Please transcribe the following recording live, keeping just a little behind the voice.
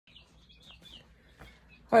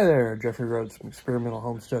Hi there, Jeffrey Rhoades from Experimental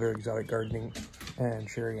Homesteader, Exotic Gardening, and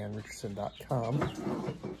Sheri and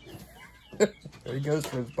Richerson.com. There he goes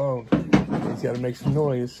for his bone. He's got to make some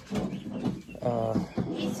noise.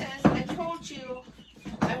 He says, I told you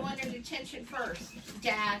I wanted attention first,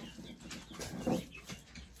 Dad.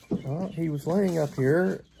 Well, he was laying up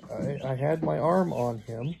here. I had my arm on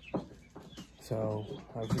him, so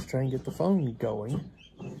I was just trying to get the phone going.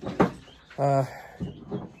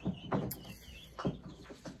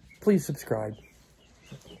 Please subscribe.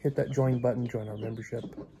 Hit that join button, join our membership.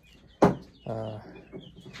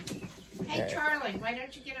 Hey, Charlie, why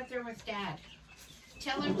don't you get up there with Dad?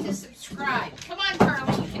 Tell him to subscribe. Come on,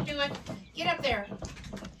 Charlie, you can do it. Get up there.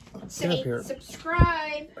 Say,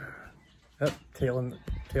 subscribe. Oh, tail in the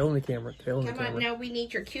camera, tail in the camera. Come on, no, we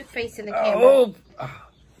need your cute face in the camera. Oh!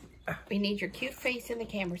 We need your cute face in the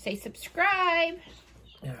camera. Say subscribe.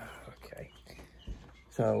 Okay.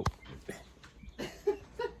 So,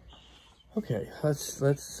 okay,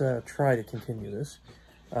 let's try to continue this.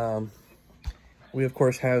 We of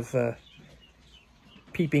course have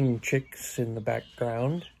peeping chicks in the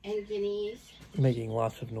background. And guineas. Making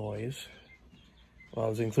lots of noise. Well, I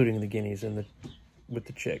was including the guineas with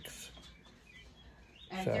the chicks.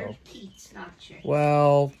 And so, they're peats, not chicks.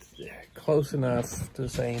 Well, close enough to the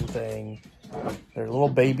same thing. They're little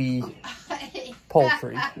baby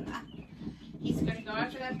poultry. He's going to go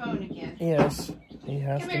after that bone again. Yes, he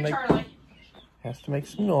has Come here, Charlie. Has to make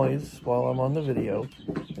some noise while I'm on the video.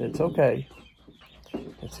 It's okay.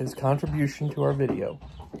 It's his contribution to our video.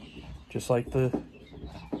 Just like the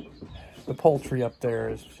poultry up there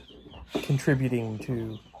is contributing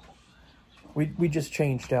to... We just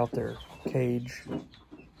changed out their cage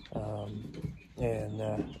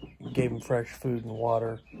and gave them fresh food and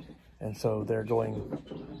water, and so they're going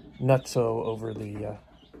nutso over the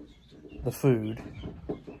food.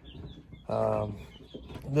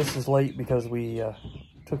 This is late because we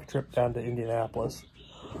took a trip down to Indianapolis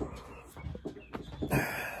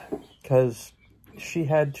because she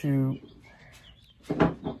had to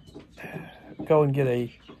go and get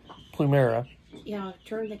a plumera. Yeah,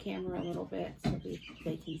 turn the camera a little bit so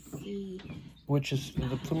they can see. Which is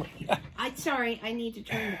the plumera. I'm sorry, I need to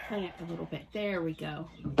turn the plant a little bit. There we go.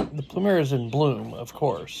 The plumera is in bloom, of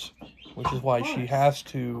course, which is why she has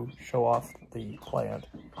to show off the plant.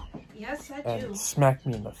 Yes, I do. And smack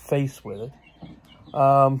me in the face with it.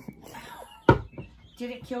 Did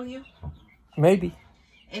it kill you? Maybe.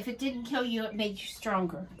 If it didn't kill you, it made you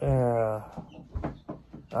stronger. I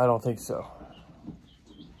don't think so.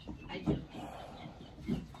 I do.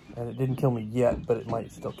 And it didn't kill me yet, but it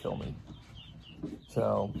might still kill me.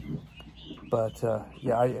 So, but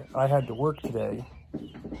yeah, I had to work today.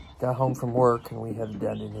 Got home from work and we headed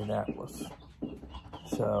down to Indianapolis.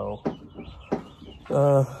 So,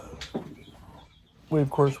 we of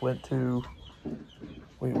course went to,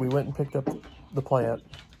 we went and picked up the plant,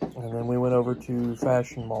 and then we went over to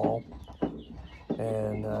Fashion Mall,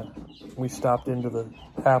 and we stopped into the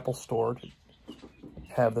Apple store to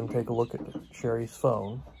have them take a look at Sheri's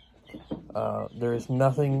phone. There is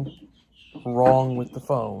nothing wrong with the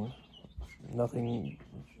phone, nothing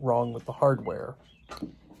wrong with the hardware.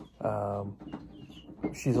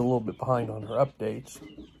 She's a little bit behind on her updates,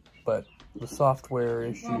 but the software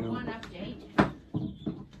issue... Well, one update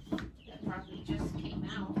that probably just came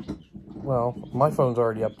out. Well, my phone's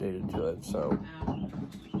already updated to it, so...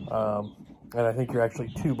 and I think you're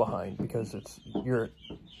actually 2 behind, because you're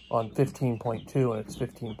on 15.2 and it's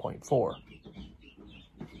 15.4.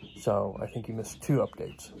 So I think you missed 2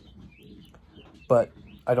 updates. But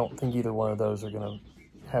I don't think either one of those are going to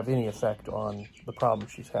have any effect on the problem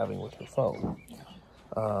she's having with her phone.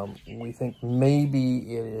 We think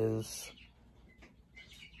maybe it is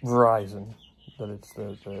Verizon, that it's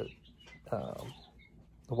the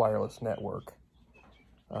wireless network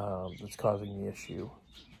that's causing the issue.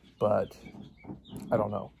 But I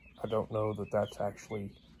don't know. I don't know that that's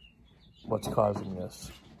actually what's causing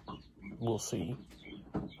this. We'll see.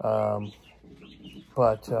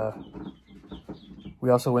 But we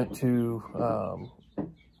also went to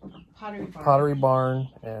Pottery Barn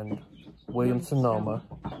and Williams-Sonoma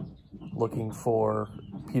looking for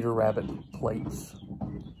Peter Rabbit plates.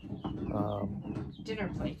 Dinner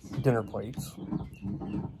plates.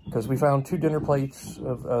 Because we found 2 dinner plates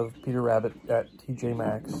of Peter Rabbit at TJ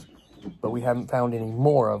Maxx, but we haven't found any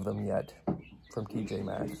more of them yet from TJ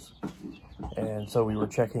Maxx. And so we were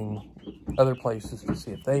checking other places to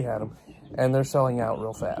see if they had them, and they're selling out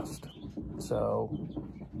real fast. So,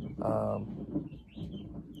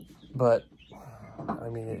 but, I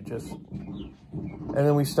mean, it just... And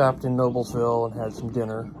then we stopped in Noblesville and had some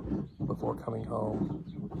dinner before coming home.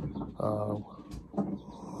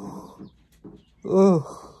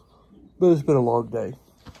 Oh, but it's been a long day.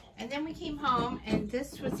 And then we came home, and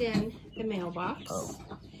this was in the mailbox. Oh.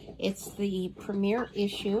 It's the premiere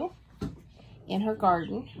issue in her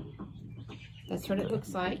garden. That's what it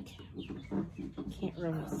looks like. Can't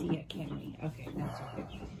really see it, can we? Okay, that's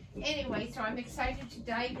okay. Anyway, so I'm excited to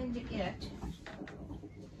dive into it.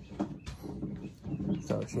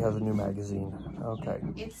 So she has a new magazine. Okay.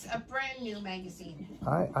 It's a brand new magazine.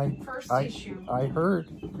 First issue. I heard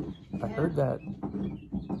that.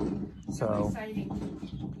 So exciting.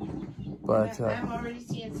 But I'm already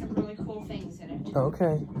seeing some really cool things in it.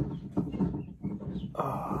 Okay.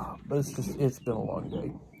 But it's been a long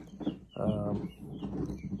day.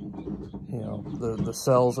 You know, the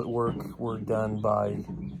cells at work were done by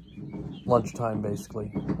lunchtime,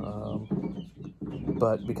 basically.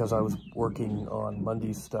 But because I was working on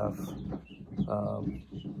Monday's stuff,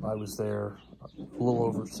 I was there a little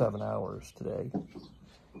over 7 hours today.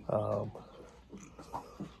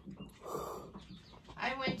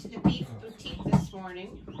 I went to the beef boutique this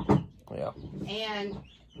morning. Yeah. And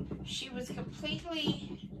she was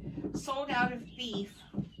completely sold out of beef,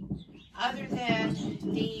 other than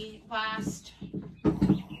the last 5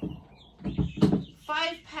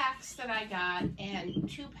 packs that I got and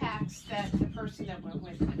 2 packs that the person that went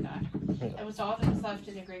with me got. Yeah. That was all that was left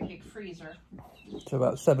in the great big freezer. So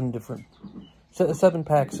about 7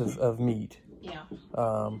 packs of meat. Yeah.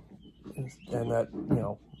 And that, you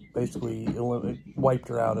know, basically wiped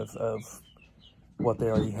her out of what they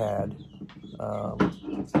already had.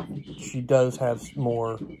 She does have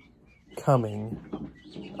more coming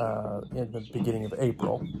in the beginning of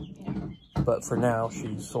April, Yeah. but for now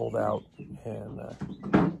she's sold out, and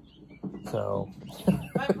so.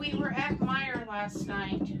 But we were at Meijer last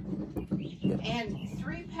night, Yeah. and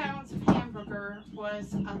 3 pounds of hamburger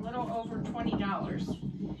was a little over $20,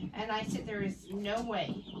 and I said, there is no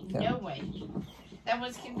way, no way. That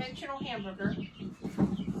was conventional hamburger.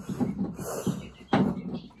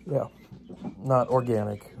 Yeah, not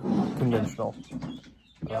organic, conventional.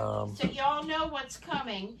 So y'all know what's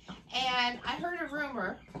coming, and I heard a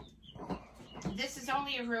rumor. This is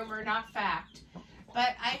only a rumor, not fact,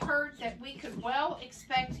 but I heard that we could well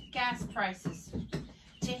expect gas prices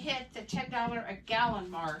to hit the $10 a gallon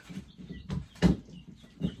mark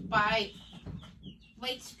by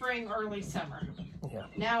late spring, early summer. Yeah.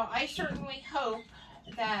 Now, I certainly hope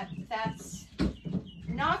that that's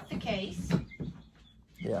not the case.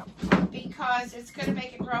 Yeah. Because it's going to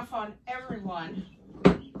make it rough on everyone.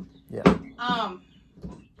 Yeah.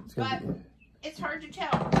 But it's hard to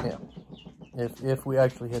tell. Yeah. If we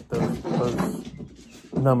actually hit those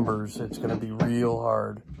numbers, it's going to be real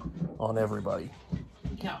hard on everybody.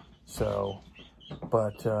 Yeah. So,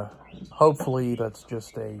 but hopefully that's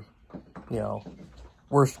just a, you know,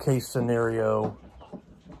 worst case scenario.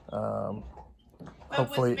 But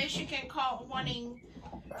Hopefully, with Michigan wanting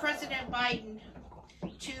President Biden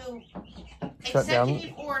to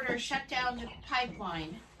executive order shut down the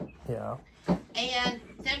pipeline. Yeah. And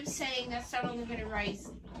them saying that's not only going to raise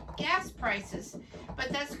gas prices, but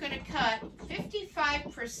that's going to cut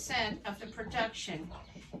 55% of the production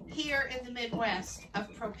here in the Midwest of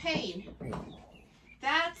propane.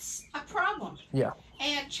 That's a problem. Yeah.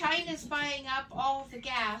 And China's buying up all of the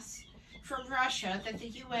gas from Russia that the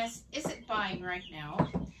U.S. isn't buying right now.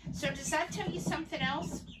 So does that tell you something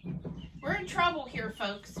else? We're in trouble here,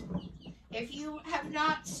 folks. If you have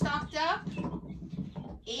not stocked up,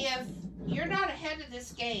 if you're not ahead of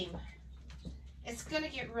this game, it's going to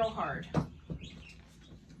get real hard.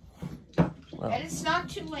 Well. And it's not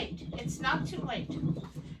too late. It's not too late.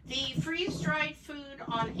 The freeze-dried food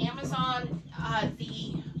on Amazon,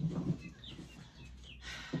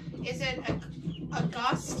 is it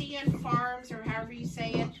Augustian Farms, or however you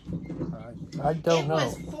say it? I don't know. It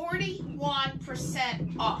was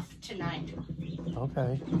 41% off tonight.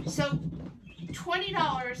 Okay. So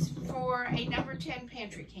 $20 for a number 10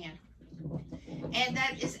 pantry can. And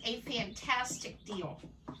that is a fantastic deal.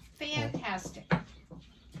 Fantastic.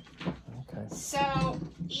 Okay. So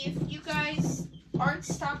if you guys aren't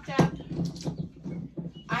stocked up,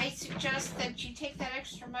 I suggest that you take that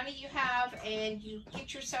extra money you have and you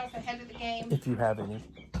get yourself ahead of the game. If you have any.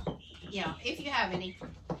 Yeah, if you have any.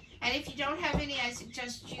 And if you don't have any, I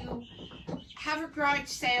suggest you have a garage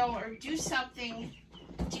sale or do something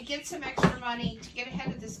to get some extra money to get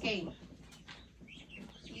ahead of this game.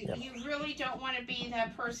 You really don't want to be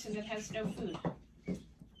that person that has no food.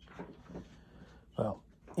 Well,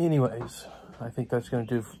 anyways, I think that's going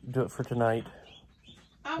to do it for tonight.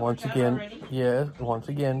 Oh, Once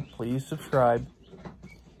again, please subscribe.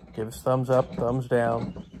 Give us thumbs up, thumbs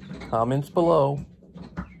down, comments below,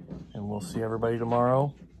 and we'll see everybody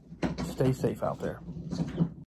tomorrow. Stay stay safe out there.